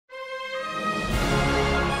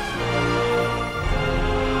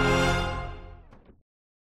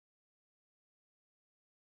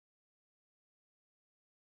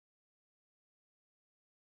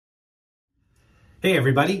Hey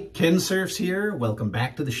everybody, Kensurfs here. Welcome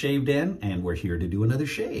back to the Shave Den, and we're here to do another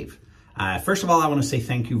shave. First of all, I want to say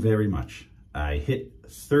thank you very much. I hit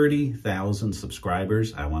 30,000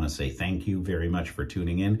 subscribers. I want to say thank you very much for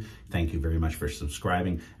tuning in. Thank you very much for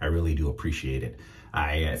subscribing. I really do appreciate it.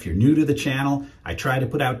 If you're new to the channel, I try to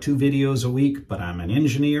put out 2 videos a week, but I'm an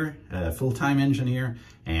engineer, a full-time engineer,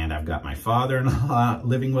 and I've got my father-in-law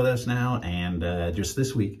living with us now, and just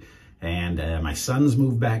this week. And my son's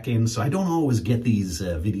moved back in, so I don't always get these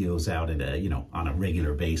videos out at on a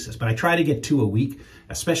regular basis. But I try to get 2 a week,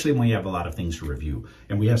 especially when we have a lot of things to review.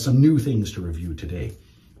 And we have some new things to review today.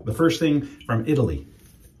 The first thing from Italy,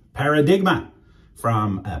 Paradigma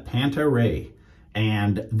from Panta Rei.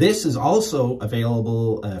 And this is also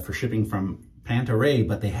available for shipping from Panta Rei,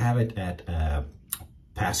 but they have it at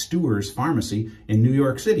Pasteur's Pharmacy in New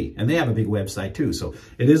York City. And they have a big website too, so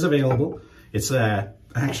it is available. It's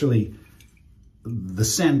actually, the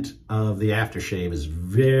scent of the aftershave is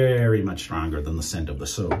very much stronger than the scent of the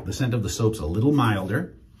soap. The scent of the soap's a little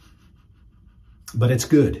milder, but it's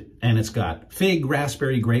good. And it's got fig,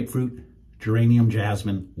 raspberry, grapefruit, geranium,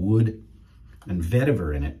 jasmine, wood, and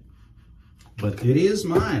vetiver in it. But it is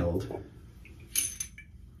mild.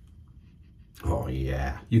 Oh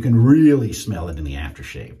yeah, you can really smell it in the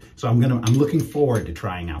aftershave. So I'm looking forward to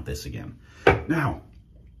trying out this again. Now,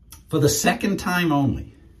 for the second time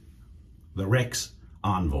only, the Rex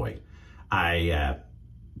Envoy. I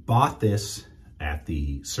bought this at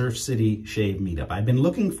the Surf City Shave Meetup. I've been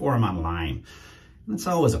looking for them online. And it's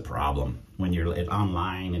always a problem when you're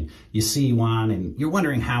online and you see one and you're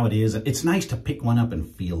wondering how it is. It's nice to pick one up and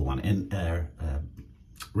feel one. And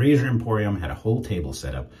Razor Emporium had a whole table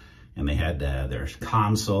set up. And they had their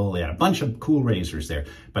console, they had a bunch of cool razors there.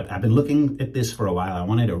 But I've been looking at this for a while. I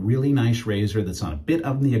wanted a really nice razor that's on a bit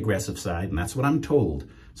on the aggressive side, and that's what I'm told.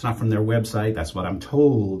 It's not from their website, that's what I'm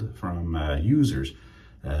told from users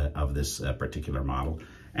of this particular model.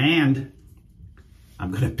 And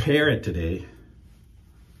I'm gonna pair it today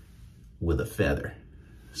with a feather.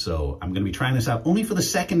 So I'm gonna be trying this out only for the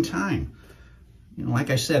second time. You know, like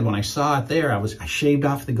I said, when I saw it there, I shaved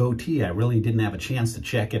off the goatee. I really didn't have a chance to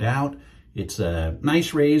check it out. It's a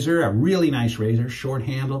nice razor, a really nice razor, short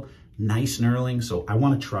handle, nice knurling. So I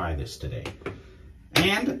want to try this today.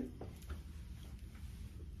 And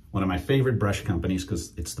one of my favorite brush companies,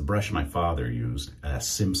 because it's the brush my father used,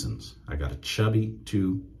 Simpson's. I got a Chubby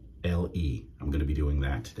 2 LE. I'm going to be doing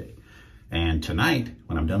that today. And tonight,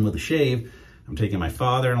 when I'm done with the shave, I'm taking my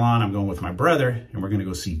father-in-law and I'm going with my brother, and we're going to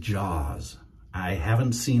go see Jaws. I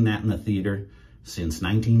haven't seen that in the theater since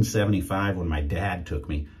 1975 when my dad took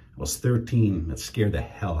me. I was 13. That scared the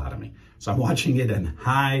hell out of me. So I'm watching it in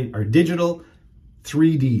digital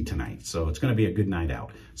 3D tonight. So it's going to be a good night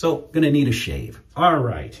out. So going to need a shave. All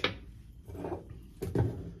right.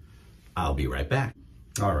 I'll be right back.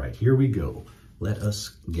 All right, here we go. Let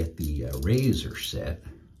us get the razor set.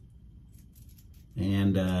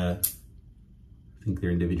 And I think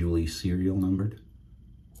they're individually serial numbered.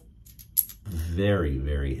 Very,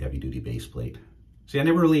 very heavy duty base plate. See, I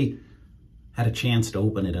never really had a chance to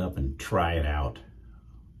open it up and try it out.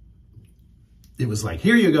 It was like,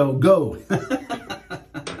 here you go, go.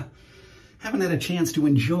 Haven't had a chance to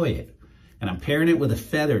enjoy it. And I'm pairing it with a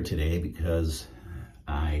feather today because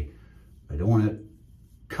I don't want to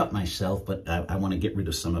cut myself, but I want to get rid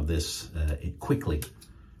of some of this quickly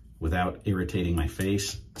without irritating my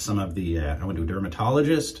face. Some of the, I went to a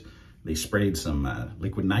dermatologist. They sprayed some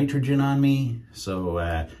liquid nitrogen on me, so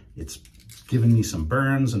it's giving me some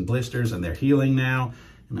burns and blisters, and they're healing now,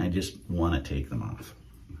 and I just want to take them off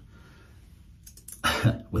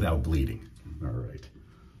without bleeding. All right.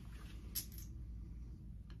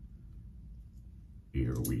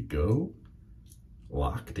 Here we go.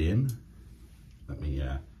 Locked in. Let me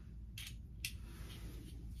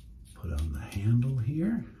put on the handle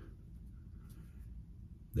here.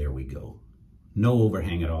 There we go. No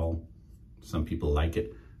overhang at all. Some people like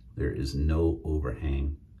it. There is no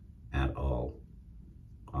overhang at all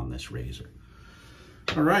on this razor.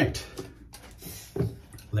 All right.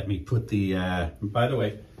 Let me put the, by the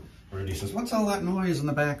way, Rudy says, what's all that noise in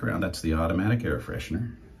the background? That's the automatic air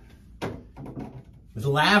freshener with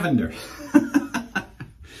lavender.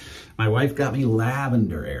 My wife got me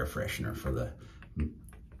lavender air freshener for the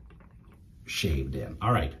shaved in.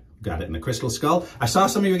 All right. Got it in the crystal skull. I saw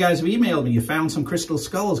some of you guys have emailed me. You found some crystal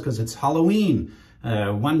skulls because it's Halloween.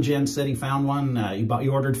 One gent said he found one. He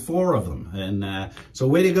ordered 4 of them. And so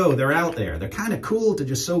way to go. They're out there. They're kind of cool to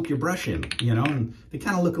just soak your brush in, you know, and they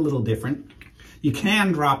kind of look a little different. You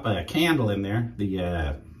can drop a candle in there,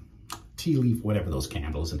 the tea leaf, whatever those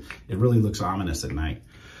candles, and it really looks ominous at night.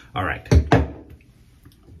 All right.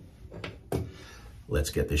 let's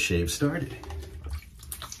get this shave started.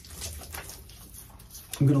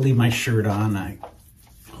 I'm gonna leave my shirt on. I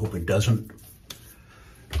hope it doesn't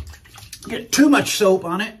get too much soap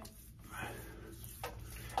on it.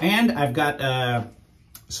 And I've got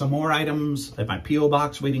some more items at my P.O.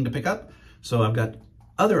 box waiting to pick up. So I've got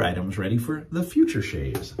other items ready for the future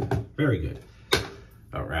shaves. Very good.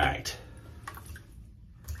 All right.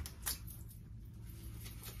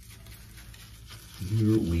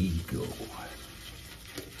 Here we go.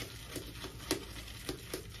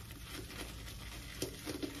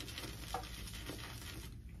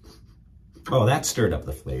 Oh, that stirred up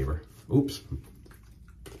the flavor. Oops.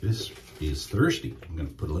 This is thirsty. I'm going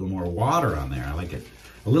to put a little more water on there. I like it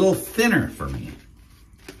a little thinner for me.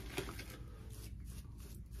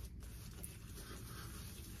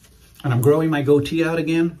 And I'm growing my goatee out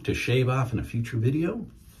again to shave off in a future video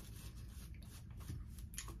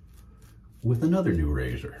with another new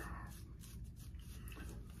razor.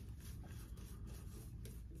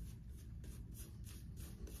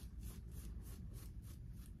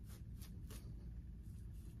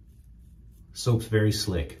 Soap's very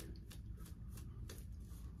slick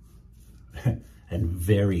and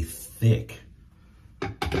very thick.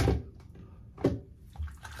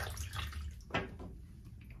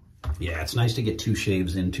 Yeah, it's nice to get 2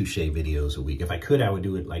 shaves in, 2 shave videos a week. If I could, I would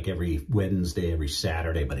do it like every Wednesday, every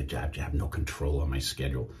Saturday, but I have no control on my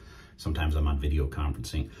schedule. Sometimes I'm on video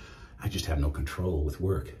conferencing. I just have no control with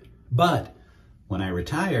work. But when I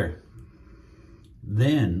retire,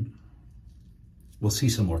 then we'll see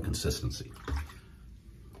some more consistency.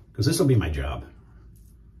 Because this will be my job.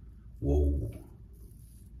 Whoa.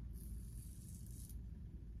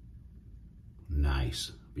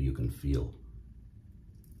 Nice, but you can feel.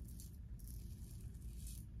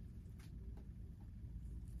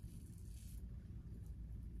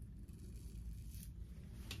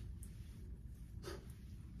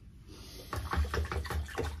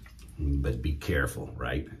 But be careful,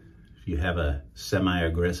 right? If you have a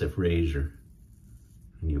semi-aggressive razor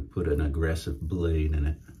and you put an aggressive blade in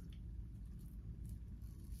it,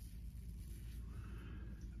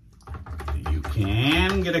 you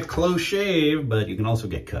can get a close shave, but you can also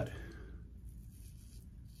get cut.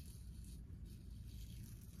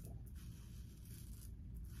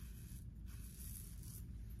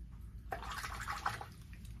 All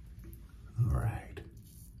right.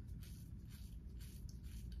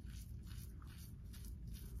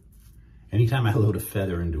 Anytime I load a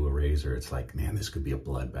feather into a razor, it's like, man, this could be a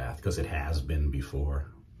bloodbath, because it has been before.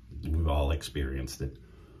 We've all experienced it.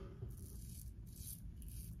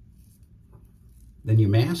 Then you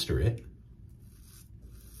master it.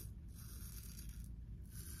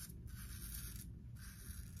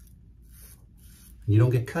 You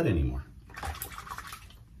don't get cut anymore.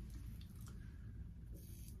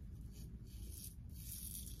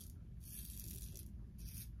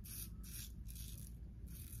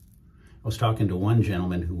 I was talking to one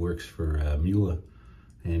gentleman who works for Mula,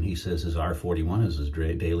 and he says his R41 is his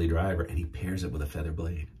daily driver, and he pairs it with a feather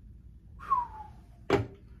blade.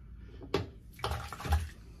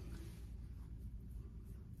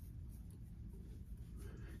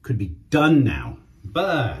 Could be done now,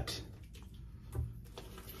 but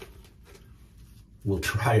we'll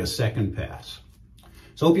try a second pass.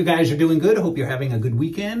 So hope you guys are doing good. I hope you're having a good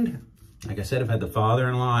weekend. Like I said, I've had the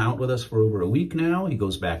father-in-law out with us for over a week now. He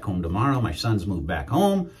goes back home tomorrow. My son's moved back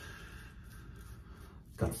home.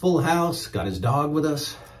 Got a full house, got his dog with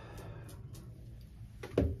us.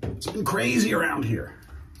 It's been crazy around here.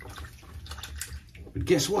 But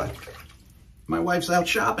guess what? My wife's out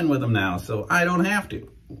shopping with him now, so I don't have to.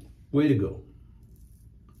 Way to go.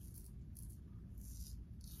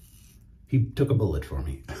 He took a bullet for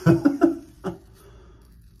me.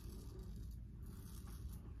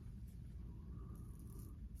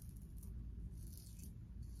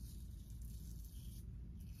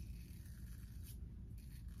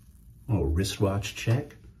 Oh, wristwatch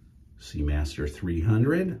check. Seamaster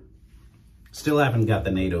 300. Still haven't got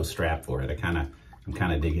the NATO strap for it. I'm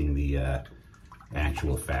kind of digging the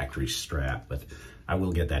actual factory strap, but I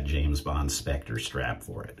will get that James Bond Spectre strap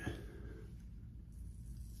for it.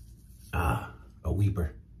 Ah, a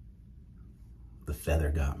weeper. The feather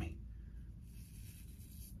got me.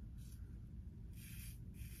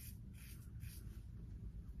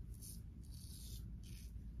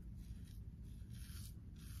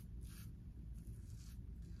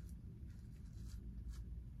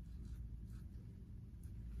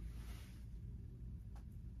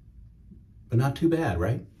 But not too bad,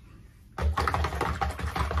 right?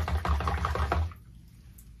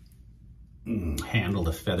 Handle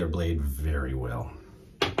the feather blade very well.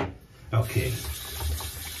 Okay.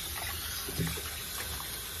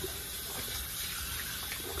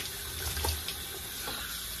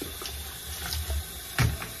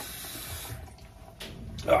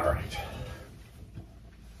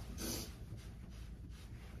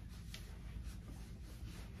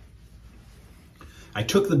 I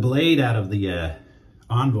took the blade out of the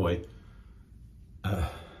Envoy.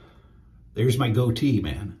 There's my goatee,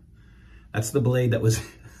 man. That's the blade that was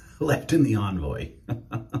left in the Envoy.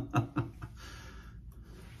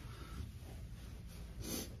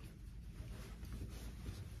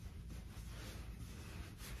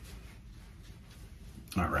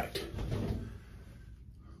 All right.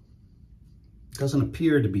 Doesn't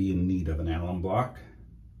appear to be in need of an Allen block.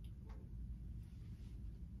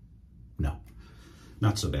 No,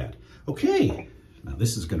 not so bad. Okay, now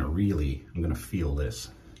this is gonna really, I'm gonna feel this.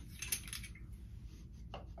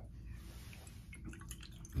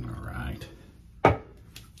 All right. Oh,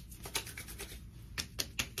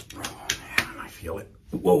 man, I feel it.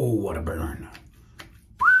 Whoa, what a burn.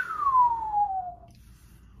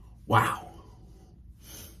 Wow.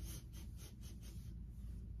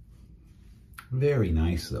 Very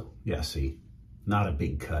nice though. Yeah, see, not a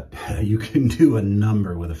big cut. You can do a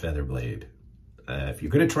number with a feather blade. If you're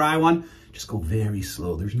gonna try one, just go very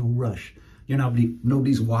slow. There's no rush. You're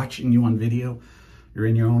nobody's watching you on video. You're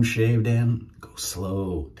in your own shave den. Go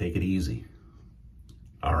slow, take it easy.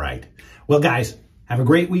 All right. Well, guys, have a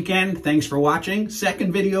great weekend. Thanks for watching.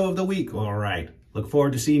 Second video of the week. All right. Look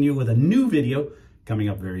forward to seeing you with a new video coming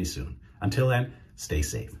up very soon. Until then, stay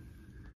safe.